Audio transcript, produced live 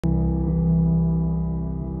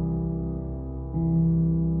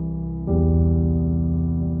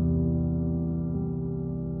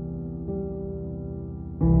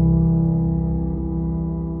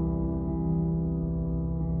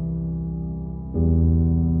Hey,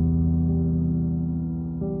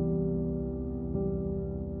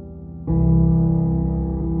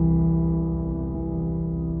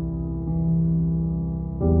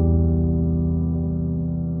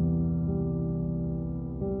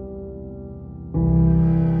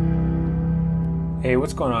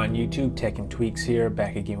 what's going on YouTube? Tech and Tweaks here,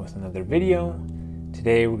 back again with another video.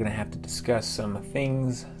 Today we're going to have to discuss some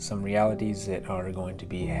things, some realities that are going to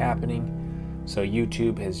be happening. So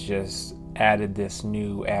YouTube has just added this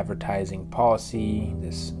new advertising policy,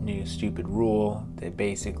 this new stupid rule that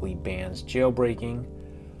basically bans jailbreaking.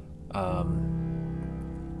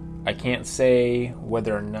 I can't say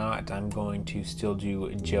whether or not I'm going to still do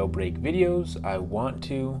jailbreak videos. I want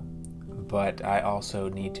to, but I also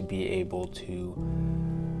need to be able to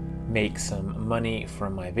make some money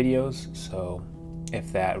from my videos. So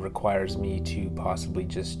if that requires me to possibly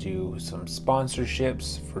just do some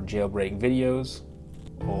sponsorships for jailbreak videos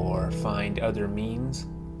or find other means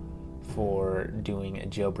for doing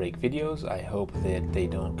jailbreak videos, I hope that they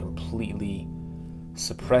don't completely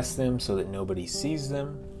suppress them so that nobody sees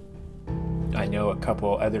them. I know a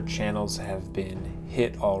couple other channels have been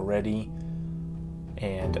hit already,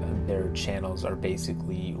 and their channels are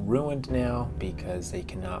basically ruined now because they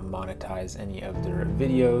cannot monetize any of their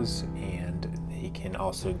videos, and they can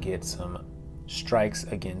also get some strikes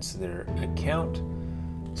against their account.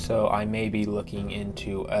 So I may be looking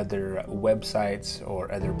into other websites or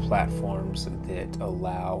other platforms that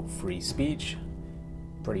allow free speech,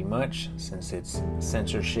 pretty much, since it's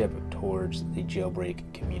censorship towards the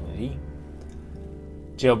jailbreak community.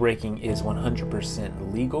 Jailbreaking is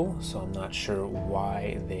 100% legal, so I'm not sure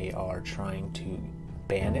why they are trying to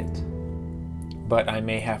ban it. But I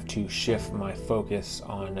may have to shift my focus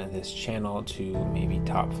on this channel to maybe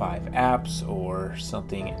top 5 apps or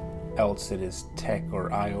something else that is tech or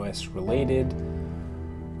iOS related.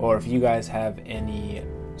 Or if you guys have any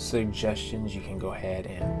suggestions, you can go ahead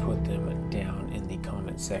and put them down in the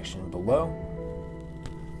comment section below.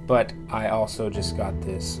 But I also just got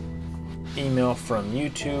this email from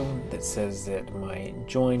YouTube that says that my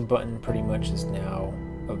join button pretty much is now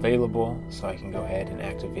available, so I can go ahead and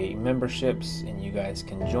activate memberships and you guys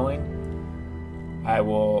can join. I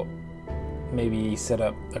will maybe set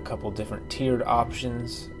up a couple different tiered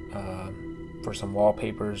options for some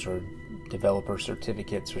wallpapers or developer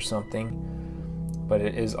certificates or something, but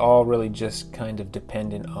it is all really just kind of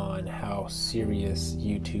dependent on how serious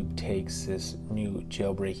YouTube takes this new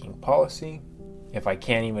jailbreaking policy. If I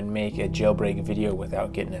can't even make a jailbreak video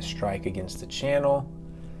without getting a strike against the channel,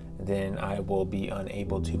 then I will be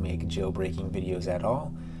unable to make jailbreaking videos at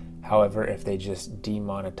all. However, if they just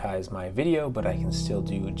demonetize my video, but I can still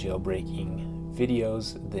do jailbreaking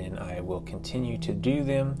videos, then I will continue to do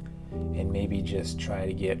them and maybe just try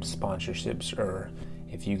to get sponsorships, or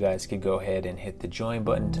if you guys could go ahead and hit the join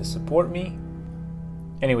button to support me.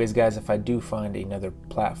 Anyways guys, if I do find another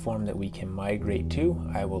platform that we can migrate to,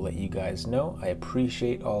 I will let you guys know. I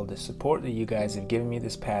appreciate all the support that you guys have given me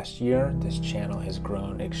this past year. This channel has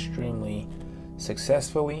grown extremely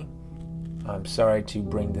successfully. I'm sorry to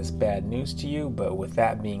bring this bad news to you, but with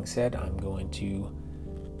that being said, I'm going to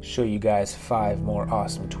show you guys 5 more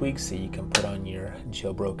awesome tweaks that you can put on your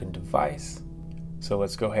jailbroken device. So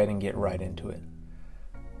let's go ahead and get right into it.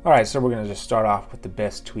 Alright, so we're going to just start off with the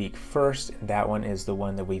best tweak first. That one is the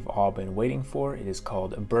one that we've all been waiting for. It is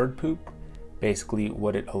called bird poop. Basically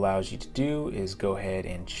what it allows you to do is go ahead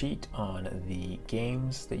and cheat on the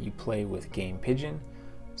games that you play with Game Pigeon.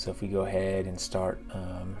 So if we go ahead and start,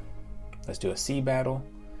 let's do a sea battle.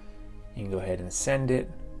 You can go ahead and send it.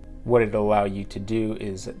 What it'll allow you to do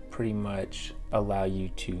is pretty much allow you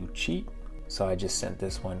to cheat. So I just sent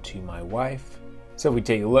this one to my wife. So if we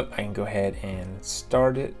take a look, I can go ahead and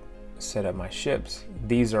start it, set up my ships.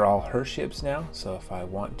 These are all her ships now, so if I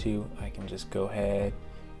want to, I can just go ahead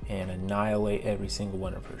and annihilate every single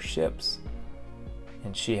one of her ships.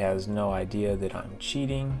 And she has no idea that I'm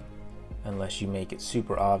cheating unless you make it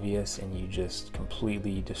super obvious and you just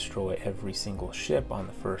completely destroy every single ship on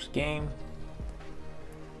the first game.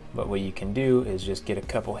 But what you can do is just get a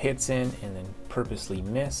couple hits in and then purposely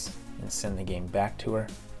miss and send the game back to her.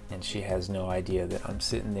 And she has no idea that I'm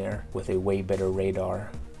sitting there with a way better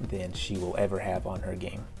radar than she will ever have on her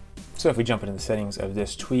game. So if we jump into the settings of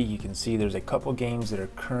this tweak, you can see there's a couple games that are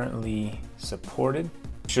currently supported.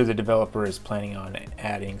 I'm sure the developer is planning on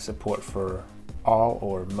adding support for all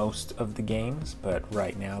or most of the games, but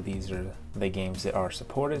right now these are the games that are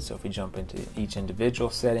supported. So if we jump into each individual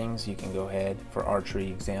settings, you can go ahead, for archery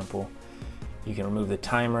example, you can remove the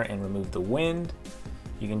timer and remove the wind.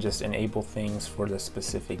 You can just enable things for the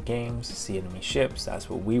specific games. See enemy ships, that's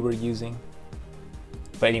what we were using.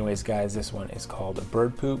 But anyways guys, this one is called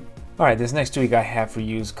Bird Poop. Alright, this next tweak I have for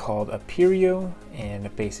you is called Appeario,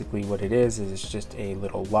 and basically what it is it's just a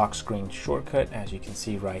little lock screen shortcut. As you can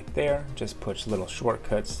see right there, just push little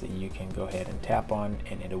shortcuts that you can go ahead and tap on,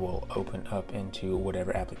 and it will open up into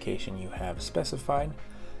whatever application you have specified.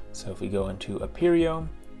 So if we go into Appeario,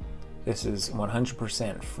 this is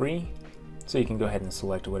 100% free, so you can go ahead and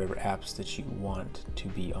select whatever apps that you want to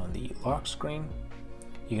be on the lock screen.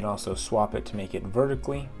 You can also swap it to make it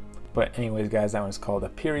vertically. But anyways guys, that one's called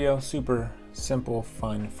Appeario. Super simple,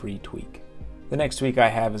 fun, free tweak. The next tweak I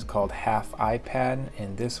have is called Half iPad,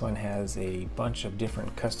 and this one has a bunch of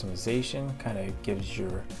different customization, kind of gives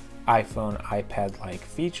your iPhone, iPad-like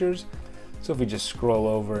features. So if we just scroll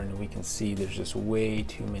over, and we can see there's just way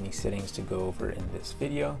too many settings to go over in this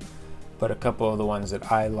video. But a couple of the ones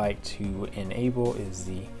that I like to enable is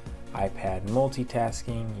the iPad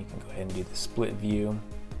multitasking. You can go ahead and do the split view.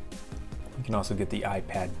 You can also get the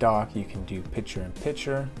iPad dock. You can do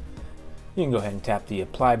picture-in-picture. You can go ahead and tap the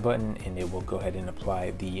apply button and it will go ahead and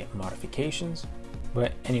apply the modifications.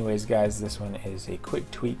 But anyways guys, this one is a quick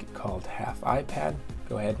tweak called Half iPad.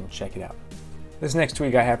 Go ahead and check it out. This next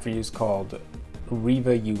tweak I have for you is called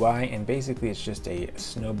Riva Ui, and basically it's just a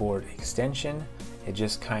snowboard extension. It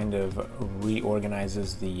just kind of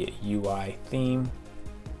reorganizes the UI theme.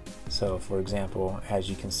 So for example, as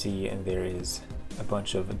you can see, and there is a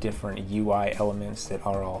bunch of different UI elements that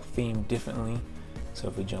are all themed differently. So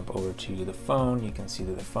if we jump over to the phone, you can see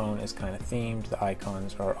that the phone is kind of themed. The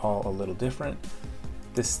icons are all a little different.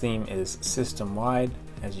 This theme is system-wide.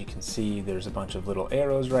 As you can see, there's a bunch of little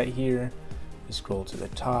arrows right here. You scroll to the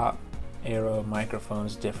top, arrow,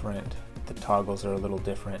 microphone's different. The toggles are a little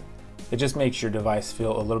different. It just makes your device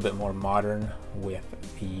feel a little bit more modern with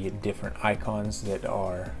the different icons that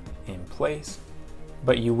are in place.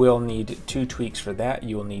 But you will need two tweaks for that.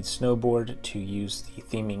 You will need Snowboard to use the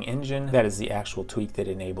theming engine. That is the actual tweak that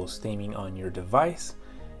enables theming on your device.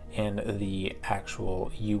 And the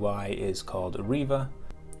actual UI is called Riva.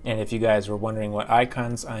 And if you guys were wondering what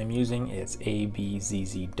icons I'm using, it's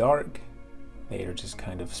ABZZ Dark. They are just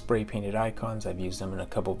kind of spray painted icons. I've used them in a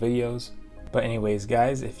couple videos. But anyways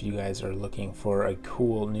guys, if you guys are looking for a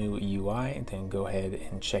cool new UI, then go ahead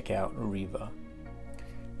and check out Riva.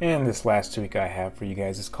 And this last tweak I have for you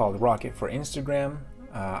guys is called Rocket for Instagram.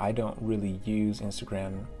 I don't really use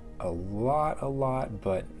Instagram a lot,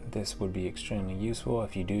 but this would be extremely useful.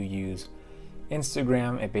 If you do use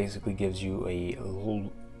Instagram, it basically gives you a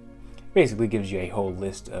whole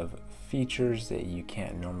list of features that you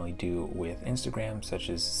can't normally do with Instagram, such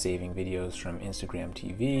as saving videos from Instagram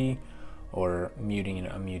TV or muting and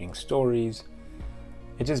unmuting stories.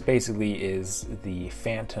 It just basically is the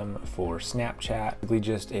Phantom for Snapchat. Basically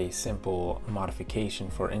just a simple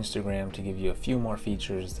modification for Instagram to give you a few more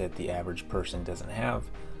features that the average person doesn't have.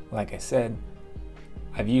 Like I said,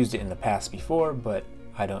 I've used it in the past before, but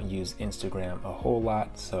I don't use Instagram a whole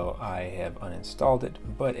lot, so I have uninstalled it,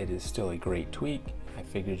 but it is still a great tweak. I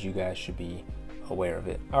figured you guys should be aware of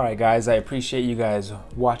it. Alright guys, I appreciate you guys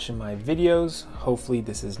watching my videos. Hopefully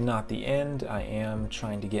this is not the end. I am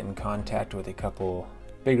trying to get in contact with a couple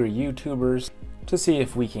bigger YouTubers to see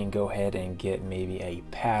if we can go ahead and get maybe a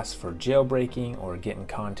pass for jailbreaking, or get in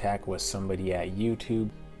contact with somebody at YouTube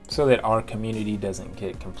so that our community doesn't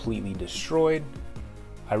get completely destroyed.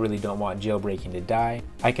 I really don't want jailbreaking to die.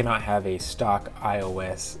 I cannot have a stock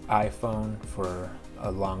iOS iPhone for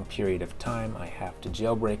a long period of time. I have to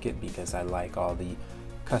jailbreak it because I like all the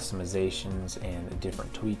customizations and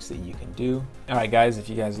different tweaks that you can do. Alright guys, if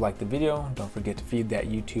you guys liked the video, don't forget to feed that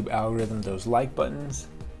YouTube algorithm those like buttons,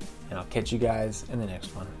 and I'll catch you guys in the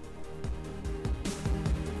next one.